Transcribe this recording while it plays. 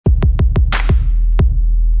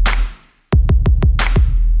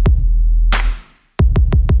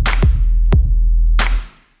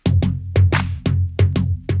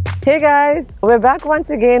Hey guys, we're back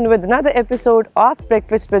once again with another episode of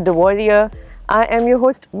Breakfast with the Warrior. I am your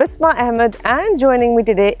host Bisma Ahmed, and joining me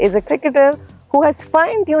today is a cricketer who has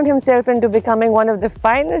fine-tuned himself into becoming one of the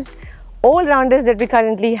finest all-rounders that we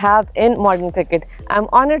currently have in modern cricket. I'm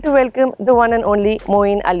honoured to welcome the one and only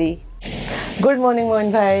Moeen Ali. Good morning,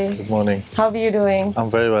 Moeen bhai. Good morning. How are you doing?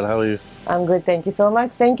 I'm very well. How are you? I'm good, thank you so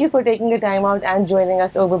much. Thank you for taking the time out and joining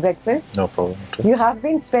us over breakfast. No problem. You have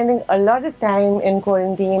been spending a lot of time in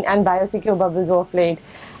quarantine and biosecure bubbles off late.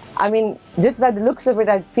 I mean, just by the looks of it,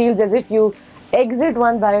 it feels as if you exit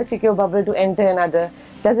one biosecure bubble to enter another.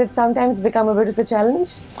 Does it sometimes become a bit of a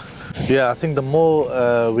challenge? Yeah, I think the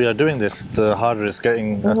more we are doing this, the harder it's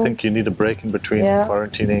getting. I think you need a break in between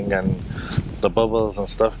quarantining and the bubbles and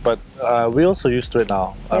stuff. But we're also used to it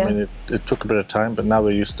now. I mean, it took a bit of time, but now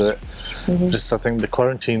we're used to it. Just I think the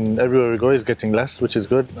quarantine everywhere we go is getting less, which is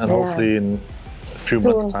good. And hopefully in a few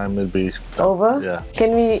months' time it'll be over. Yeah.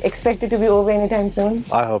 Can we expect it to be over anytime soon?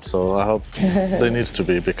 I hope so. I hope there needs to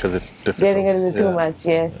be, because it's difficult. Getting a little too much,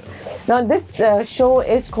 yes. Now this show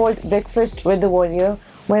is called Breakfast with the Warrior.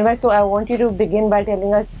 So I want you to begin by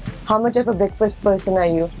telling us, how much of a breakfast person are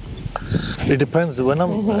you? It depends. When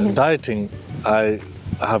I'm dieting, I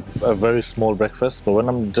have a very small breakfast, but when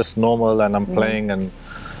I'm just normal and I'm playing, and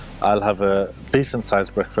I'll have a decent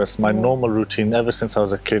sized breakfast. My normal routine ever since I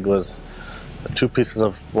was a kid was 2 pieces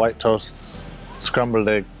of white toast, scrambled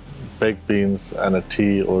egg, baked beans, and a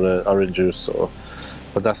tea or an orange juice.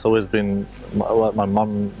 But that's always been what my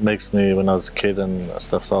mum makes me when I was a kid and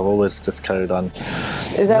stuff, so I've always just carried on.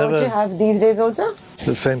 Is that what you have these days also?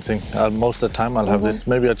 The same thing. Most of the time I'll have this.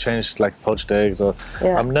 Maybe I'll change like poached eggs, or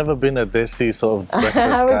I've never been a desi sort of breakfast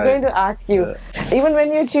I was going to ask you. Even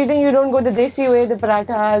when you're cheating, you don't go the desi way, the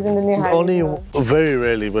parathas and then you have... Only very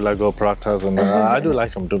rarely will I go parathas, and I do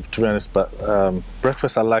like them to be honest, but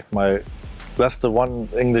breakfast I like that's the one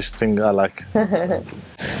English thing I like.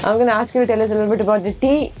 I'm going to ask you to tell us a little bit about the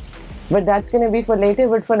tea, but that's going to be for later.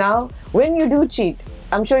 But for now, when you do cheat,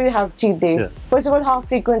 I'm sure you have cheat days. First of all, how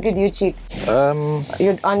frequently do you cheat?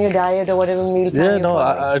 You're on your diet or whatever meal plan? Yeah, no,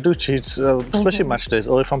 I do cheat, especially match days,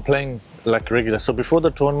 or if I'm playing like regular. So before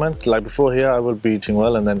the tournament, like before here, I will be eating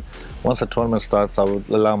well, and then once the tournament starts, I would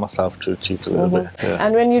allow myself to cheat a little bit. Yeah.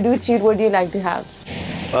 And when you do cheat, what do you like to have?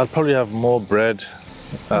 I'll probably have more bread.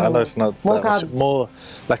 I know it's not more that much. More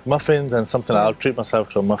like muffins and something. I'll treat myself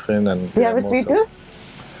to a muffin. And do you have a sweet tooth?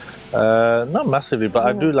 Not massively, but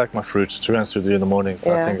I do like my fruit, to be honest with you, in the morning.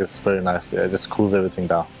 So I think it's very nice. Yeah, it just cools everything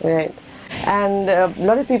down. Right. And a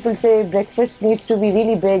lot of people say breakfast needs to be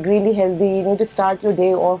really big, really healthy. You need to start your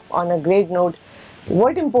day off on a great note.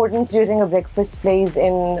 What importance do you think a breakfast plays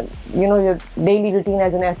in, your daily routine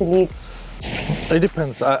as an athlete? It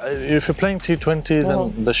depends. If you're playing T20s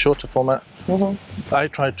and the shorter format, I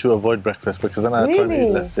try to avoid breakfast, because then I try to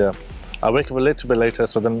eat less. Yeah, I wake up a little bit later,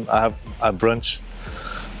 so then I have brunch.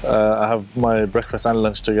 I have my breakfast and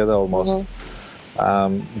lunch together almost.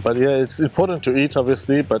 But yeah, it's important to eat,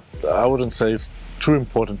 obviously, but I wouldn't say it's too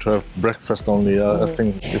important to have breakfast only. I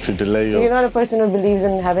think if you delay So you're not a person who believes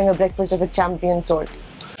in having a breakfast of a champion sort?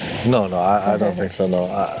 No, I don't think so, no.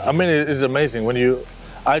 I mean, it's amazing when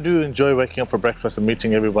I do enjoy waking up for breakfast and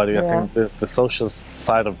meeting everybody. I think the social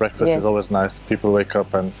side of breakfast is always nice. People wake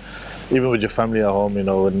up, and even with your family at home,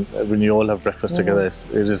 when you all have breakfast together,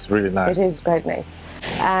 it is really nice. It is quite nice.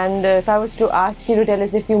 And if I was to ask you to tell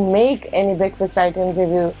us if you make any breakfast items, have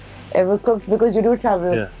you ever cooked, because you do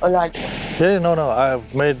travel a lot? Yeah, no,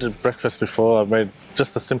 I've made breakfast before. I've made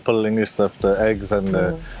just the simple English stuff, the eggs,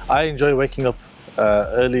 and I enjoy waking up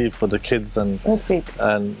early for the kids and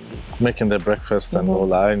making their breakfast and all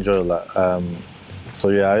that. I enjoy all that. So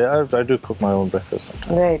yeah, I do cook my own breakfast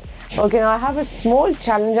sometimes. Right. Okay, now I have a small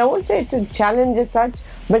challenge. I won't say it's a challenge as such,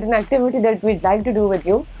 but an activity that we'd like to do with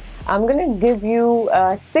you. I'm going to give you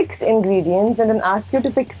 6 ingredients and then ask you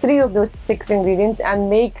to pick 3 of those 6 ingredients and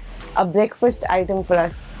make a breakfast item for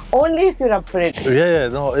us. Only if you're up for it. Yeah,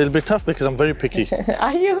 no, it'll be tough because I'm very picky.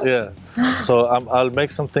 Are you? Yeah. So I'll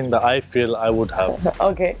make something that I feel I would have.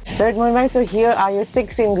 Okay. Right, Moeen, so here are your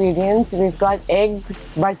 6 ingredients. We've got eggs,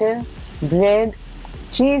 butter, bread,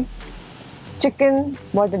 cheese, chicken,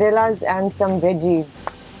 mortadellas, and some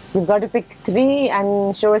veggies. You've got to pick 3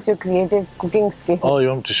 and show us your creative cooking skills. Oh, you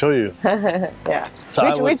want me to show you? Yeah.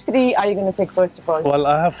 So which 3 are you going to pick first of all? Well,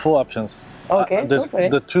 I have 4 options. Okay, go for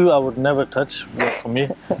it. The 2 I would never touch for me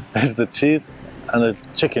is the cheese and the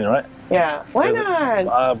chicken, right? Yeah. Why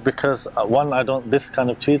not? Because one, this kind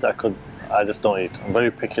of cheese I just don't eat. I'm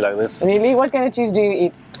very picky like this. Really? What kind of cheese do you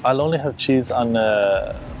eat? I'll only have cheese on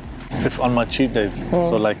if on my cheat days.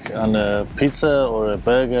 So like on a pizza or a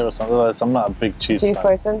burger or something like that, I'm not a big cheese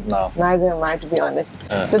person? No. Neither am I, to be honest.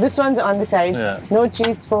 So this one's on the side. Yeah. No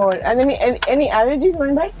cheese for... And any allergies,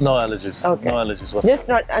 one by? No allergies. Okay. No allergies whatsoever. Just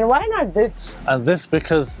not... And why not this? And this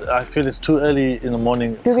because I feel it's too early in the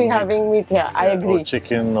morning to be having meat. Yeah, I agree. Or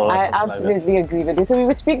chicken or I something absolutely like agree with you. So we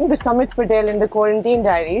were speaking to Samit Patel in the Quarantine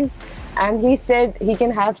Diaries, and he said he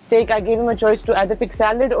can have steak. I gave him a choice to either pick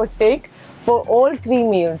salad or steak for all 3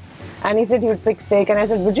 meals. And he said he would pick steak. And I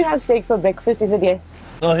said, would you have steak for breakfast? He said,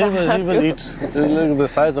 yes. No, he will eat. Look at the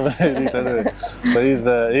size of it. He'll eat anyway.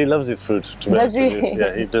 But he loves his food, to be honest with you.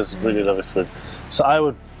 Yeah, he does really love his food. So I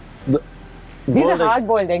would... These are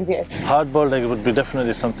hard-boiled eggs, yes. Hard-boiled egg would be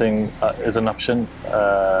definitely something, is an option.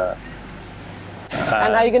 And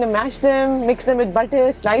are you going to mash them, mix them with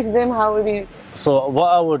butter, slice them? How will we... So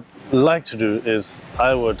what I would like to do is,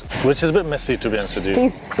 which is a bit messy to be honest with you.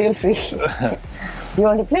 Please feel free. You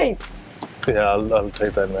want to play? Yeah, I'll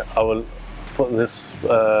take that in there. I will put this...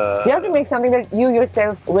 you have to make something that you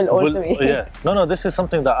yourself will also eat. Yeah. No, this is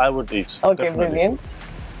something that I would eat. Okay, definitely. Brilliant.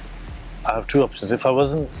 I have 2 options. If I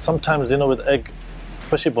wasn't, sometimes, with egg,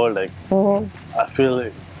 especially boiled egg, I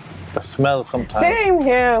feel the smell sometimes. Same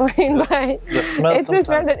here. The smell it's the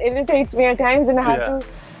smell that irritates me at times, and I have to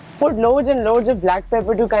put loads and loads of black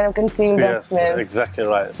pepper to kind of conceal that smell. Yes, exactly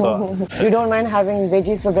right. So you don't mind having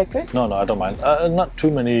veggies for breakfast? No, I don't mind. Not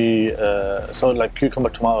too many. So like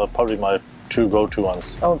cucumber, tomato are probably my 2 go-to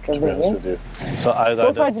ones. Okay, to be honest with you. So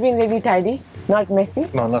far it's been really tidy, not messy.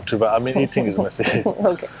 No, not too bad. I mean, eating is messy.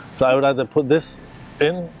 Okay. So I would either put this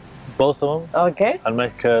in, both of them. Okay. And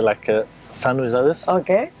make like a sandwich like this.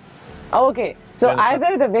 Okay. Okay. So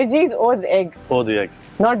either the veggies or the egg. Or the egg.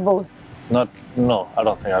 Not both. No, I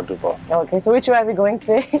don't think I'll do both. Okay, so which way are we going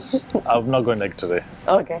today? I'm not going egg today.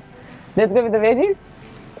 Okay, let's go with the veggies.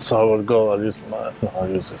 So I will go. I'll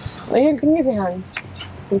use this. No, you can use your hands.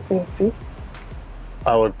 Please feel free.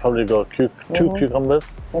 I would probably go 2 cucumbers.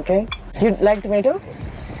 Okay. You like tomato?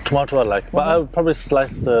 Tomato I like, but I would probably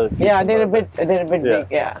slice the. Yeah, they're a bit big.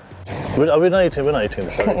 Yeah. Are we not eating? We're not eating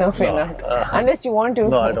this. No, we're not. Unless you want to.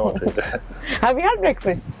 No, I don't want to eat it. Have you had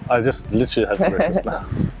breakfast? I just literally had breakfast now.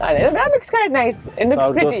 That looks quite nice. It looks I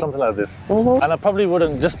would pretty. go something like this. And I probably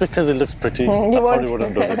wouldn't, just because it looks pretty, I probably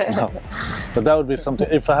wouldn't do this now. But that would be something,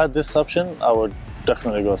 if I had this option, I would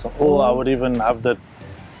definitely go some. Or I would even have the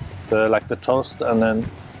toast and then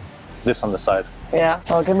this on the side. Yeah,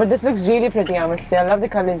 okay, but this looks really pretty, I must say. I love the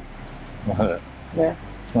colors. Yeah.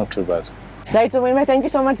 It's not too bad. Right, so Moeen, thank you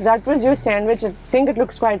so much. That was your sandwich. I think it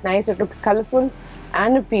looks quite nice. It looks colourful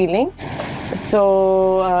and appealing.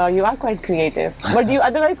 So you are quite creative. But do you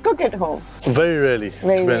otherwise cook at home? Very rarely, to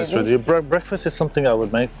be honest with you. Breakfast is something I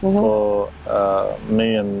would make for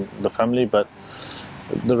me and the family, but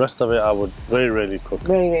the rest of it I would very rarely cook.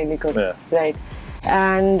 Very rarely cook. Yeah. Right.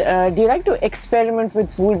 And do you like to experiment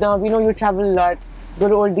with food now? We know you travel a lot, go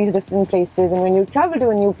to all these different places, and when you travel to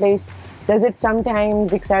a new place, does it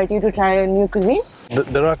sometimes excite you to try a new cuisine?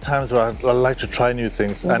 There are times where I like to try new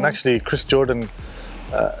things, and actually Chris Jordan,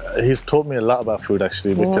 he's taught me a lot about food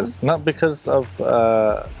actually, because not because of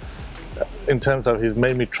in terms of he's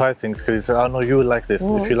made me try things, because he said, oh no, you will like this.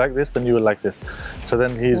 If you like this, then you will like this. So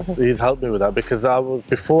then he's helped me with that, because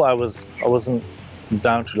before I wasn't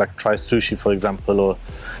down to like try sushi, for example, or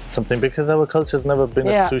something, because our culture's never been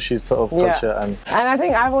a sushi sort of culture. And I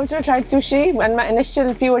think I've also tried sushi, and my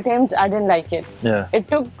initial few attempts I didn't like it. It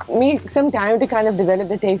took me some time to kind of develop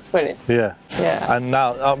the taste for it. And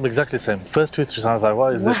now I'm exactly the same. First 2-3 times like,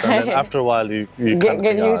 what is this? And then after a while you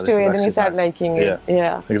get used to it and you start liking it.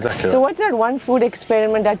 Exactly. So what's that one food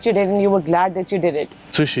experiment that you did and you were glad that you did it?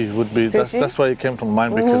 Sushi would be, that's why it came to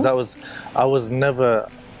mind, because I was never,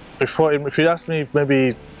 before, if you asked me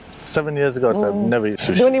maybe 7 years ago, I'd say I've never eat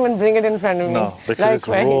sushi. Don't even bring it in front of me. No, because it's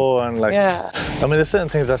raw and like, I mean, there's certain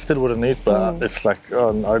things I still wouldn't eat, but it's like,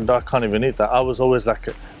 I can't even eat that. I was always like,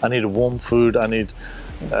 I need warm food, I need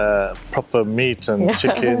proper meat and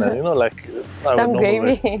chicken, and like some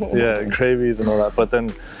gravy. Gravies and all that. But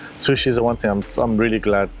then sushi is the one thing I'm really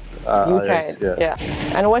glad you tried.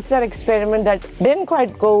 And what's that experiment that didn't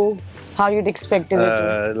quite go how you'd expected it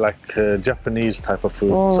to? Like Japanese type of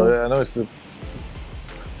food. So I know it's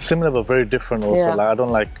similar but very different also. Like I don't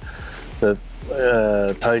like the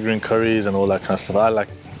Thai green curries and all that kind of stuff. I like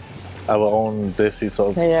our own desi sort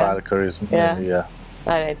of style curries.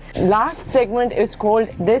 Alright. Last segment is called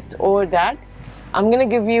This or That. I'm going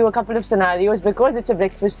to give you a couple of scenarios because it's a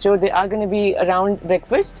breakfast show. They are going to be around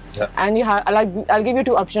breakfast, and you have. I'll give you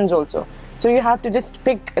 2 options also. So you have to just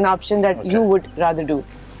pick an option that you would rather do.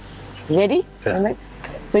 Ready?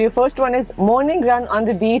 So your first one is morning run on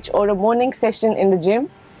the beach or a morning session in the gym.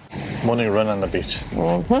 Morning run on the beach.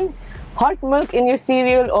 Hot milk in your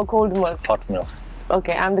cereal or cold milk? Hot milk.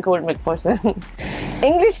 Okay, I'm the cold milk person.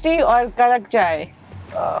 English tea or karak chai?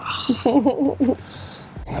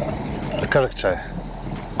 Correct chai.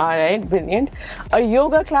 Alright, brilliant. A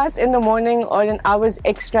yoga class in the morning or an hour's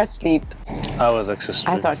extra sleep? Hours extra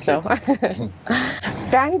sleep. I thought so.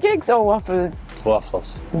 Pancakes or waffles?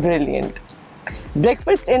 Waffles. Brilliant.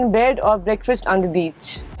 Breakfast in bed or breakfast on the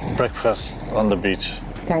beach? Breakfast on the beach.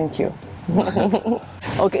 Thank you.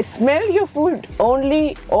 Okay, smell your food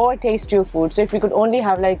only or taste your food. So if you could only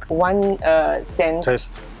have like one sense.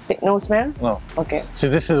 Taste. No smell? No. Okay. See,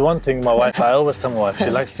 this is one thing I always tell my wife, she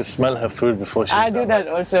likes to smell her food before she eats. I do that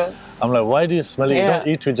also. I'm like, why do you smell it? You don't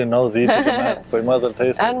eat with your nose, you eat with your mouth, so you might as well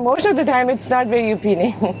taste it. And most of the time it's not very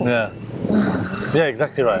appealing. Yeah. Yeah,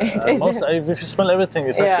 exactly right. If you smell everything,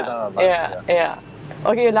 it's actually not nice. Yeah.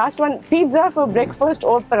 Okay, your last one. Pizza for breakfast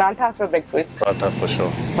or paratha for breakfast? Paratha for sure.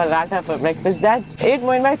 Paratha for breakfast. That's it,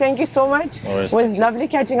 Moeen bhai. Thank you so much. Always. It was lovely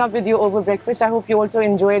catching up with you over breakfast. I hope you also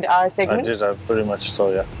enjoyed our segments. I did, pretty much so,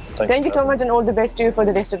 yeah. Thank you so much and all the best to you for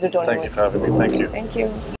the rest of the tournament. Thank you for having me. Thank you. Thank you.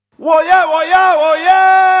 Whoa, yeah, whoa, yeah, whoa,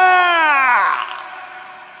 yeah!